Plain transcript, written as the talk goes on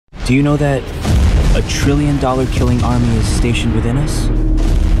Do you know that a $1 trillion killing army is stationed within us?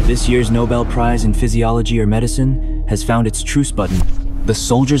 This year's Nobel Prize in Physiology or Medicine has found its truce button. The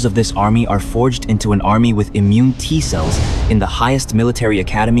soldiers of this army are forged into an army with immune T cells in the highest military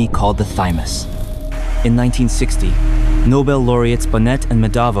academy called the thymus. In 1960, Nobel laureates Bonnet and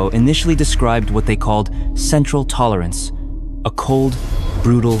Medavo initially described what they called central tolerance, a cold,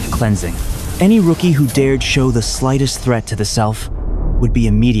 brutal cleansing. Any rookie who dared show the slightest threat to the self would be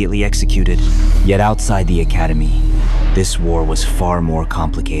immediately executed. Yet outside the academy, this war was far more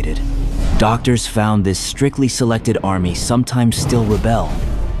complicated. Doctors found this strictly selected army sometimes still rebel,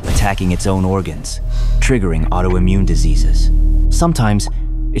 attacking its own organs, triggering autoimmune diseases. Sometimes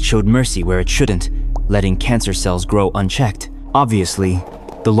it showed mercy where it shouldn't, letting cancer cells grow unchecked. Obviously,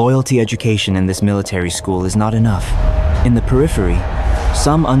 the loyalty education in this military school is not enough. In the periphery,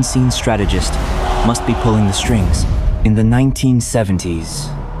 some unseen strategist must be pulling the strings. In the 1970s,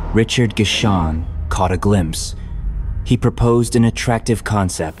 Richard Gishan caught a glimpse. He proposed an attractive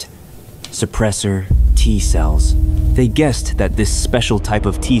concept: suppressor T cells. They guessed that this special type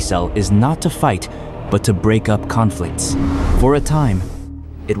of T cell is not to fight, but to break up conflicts. For a time,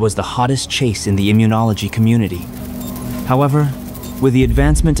 it was the hottest chase in the immunology community. However, with the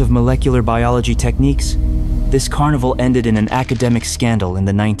advancement of molecular biology techniques, this carnival ended in an academic scandal in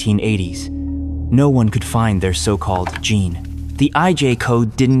the 1980s. No one could find their so-called gene. The IJ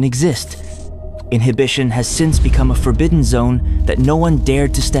code didn't exist. Inhibition has since become a forbidden zone that no one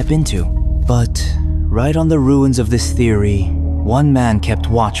dared to step into. But right on the ruins of this theory, one man kept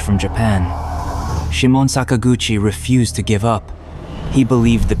watch from Japan. Shimon Sakaguchi refused to give up. He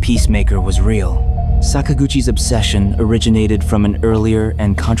believed the Peacemaker was real. Sakaguchi's obsession originated from an earlier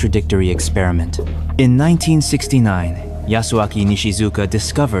and contradictory experiment. In 1969, Yasuaki Nishizuka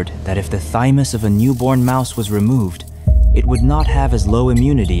discovered that if the thymus of a newborn mouse was removed, it would not have as low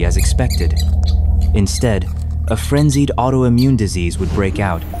immunity as expected. Instead, a frenzied autoimmune disease would break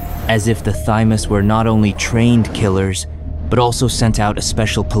out, as if the thymus were not only trained killers, but also sent out a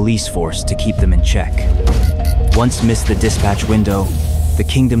special police force to keep them in check. Once missed the dispatch window, the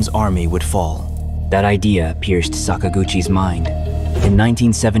kingdom's army would fall. That idea pierced Sakaguchi's mind. In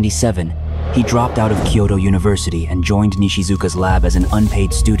 1977, he dropped out of Kyoto University and joined Nishizuka's lab as an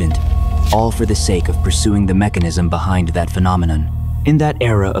unpaid student, all for the sake of pursuing the mechanism behind that phenomenon. In that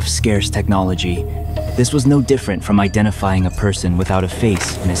era of scarce technology, this was no different from identifying a person without a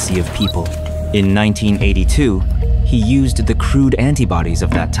face in a sea of people. In 1982, he used the crude antibodies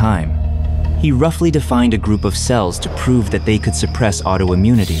of that time. He roughly defined a group of cells to prove that they could suppress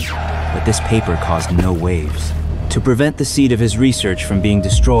autoimmunity, but this paper caused no waves. To prevent the seed of his research from being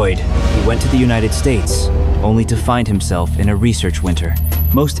destroyed, he went to the United States, only to find himself in a research winter.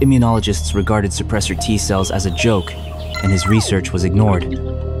 Most immunologists regarded suppressor T cells as a joke, and his research was ignored,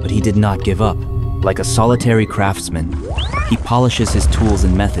 but he did not give up. Like a solitary craftsman, he polishes his tools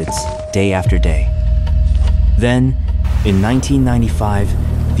and methods day after day. Then, in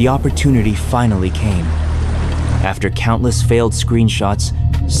 1995, the opportunity finally came. After countless failed screenshots,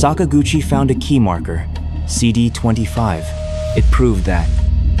 Sakaguchi found a key marker, CD25. It proved that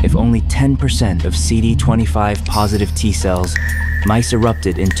if only 10% of CD25 positive T cells, mice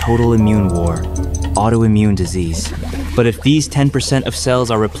erupted in total immune war, autoimmune disease. But if these 10% of cells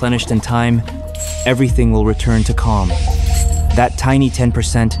are replenished in time, everything will return to calm. That tiny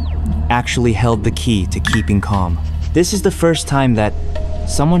 10% actually held the key to keeping calm. This is the first time that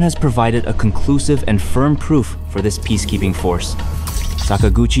someone has provided a conclusive and firm proof for this peacekeeping force.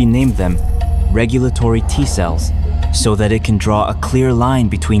 Sakaguchi named them regulatory T cells, so that it can draw a clear line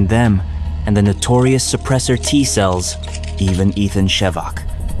between them and the notorious suppressor T cells. Even Ethan Shevak,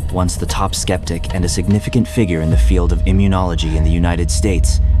 once the top skeptic and a significant figure in the field of immunology in the United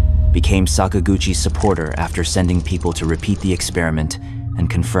States, became Sakaguchi's supporter after sending people to repeat the experiment and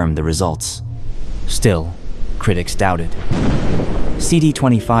confirm the results. Still, critics doubted.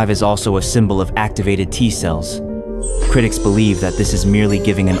 CD25 is also a symbol of activated T cells. Critics believe that this is merely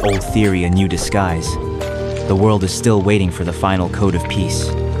giving an old theory a new disguise. The world is still waiting for the final code of peace.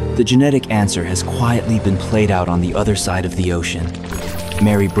 The genetic answer has quietly been played out on the other side of the ocean.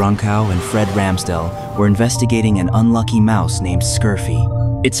 Mary Brunkow and Fred Ramsdell were investigating an unlucky mouse named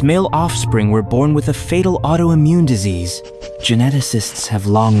Scurfy. Its male offspring were born with a fatal autoimmune disease. Geneticists have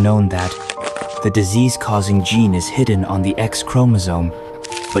long known that the disease-causing gene is hidden on the X chromosome,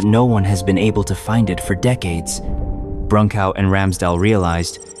 but no one has been able to find it for decades. Brunkow and Ramsdell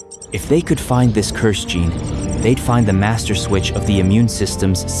realized if they could find this cursed gene, they'd find the master switch of the immune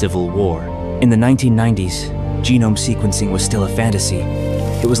system's civil war. In the 1990s, genome sequencing was still a fantasy.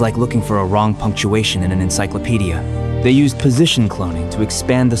 It was like looking for a wrong punctuation in an encyclopedia. They used position cloning to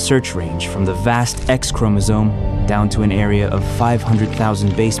expand the search range from the vast X chromosome down to an area of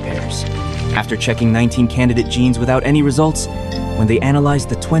 500,000 base pairs. After checking 19 candidate genes without any results, when they analyzed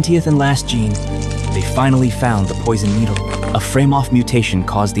the 20th and last gene, they finally found the poison needle. A frame-off mutation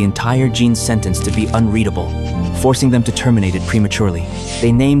caused the entire gene sentence to be unreadable, forcing them to terminate it prematurely.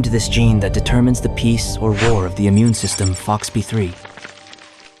 They named this gene that determines the peace or war of the immune system FOXP3.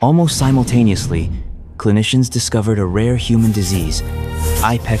 Almost simultaneously, clinicians discovered a rare human disease,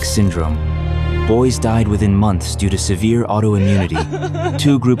 IPEX syndrome. Boys died within months due to severe autoimmunity.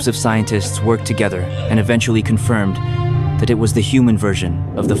 Two groups of scientists worked together and eventually confirmed that it was the human version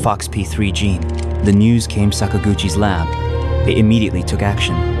of the FOXP3 gene. The news came Sakaguchi's lab. They immediately took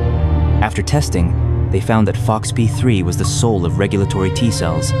action. After testing, they found that FOXP3 was the soul of regulatory T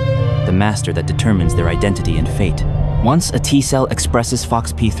cells, the master that determines their identity and fate. Once a T cell expresses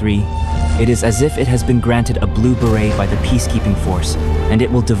FOXP3, it is as if it has been granted a blue beret by the peacekeeping force, and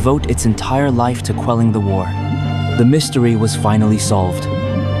it will devote its entire life to quelling the war. The mystery was finally solved.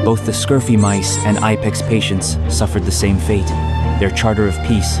 Both the scurfy mice and IPEX patients suffered the same fate. Their charter of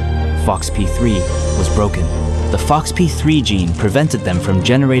peace, FOXP3, was broken. The FOXP3 gene prevented them from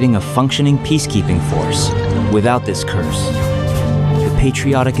generating a functioning peacekeeping force. Without this curse, the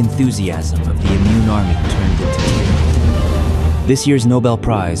patriotic enthusiasm of the immune army turned into tyranny. This year's Nobel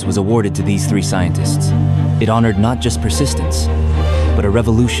Prize was awarded to these three scientists. It honored not just persistence, but a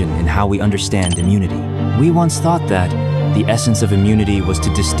revolution in how we understand immunity. We once thought that the essence of immunity was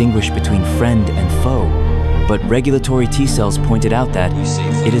to distinguish between friend and foe, but regulatory T cells pointed out that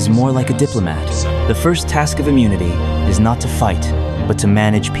it is more like a diplomat. The first task of immunity is not to fight, but to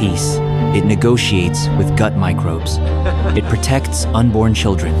manage peace. It negotiates with gut microbes. It protects unborn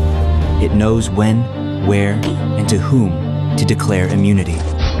children. It knows when, where, and to whom to declare immunity.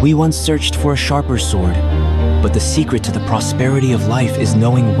 We once searched for a sharper sword, but the secret to the prosperity of life is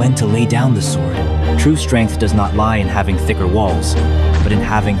knowing when to lay down the sword. True strength does not lie in having thicker walls, but in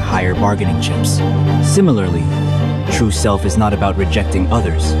having higher bargaining chips. Similarly, true self is not about rejecting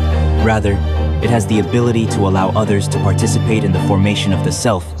others. Rather, it has the ability to allow others to participate in the formation of the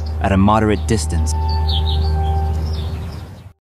self at a moderate distance.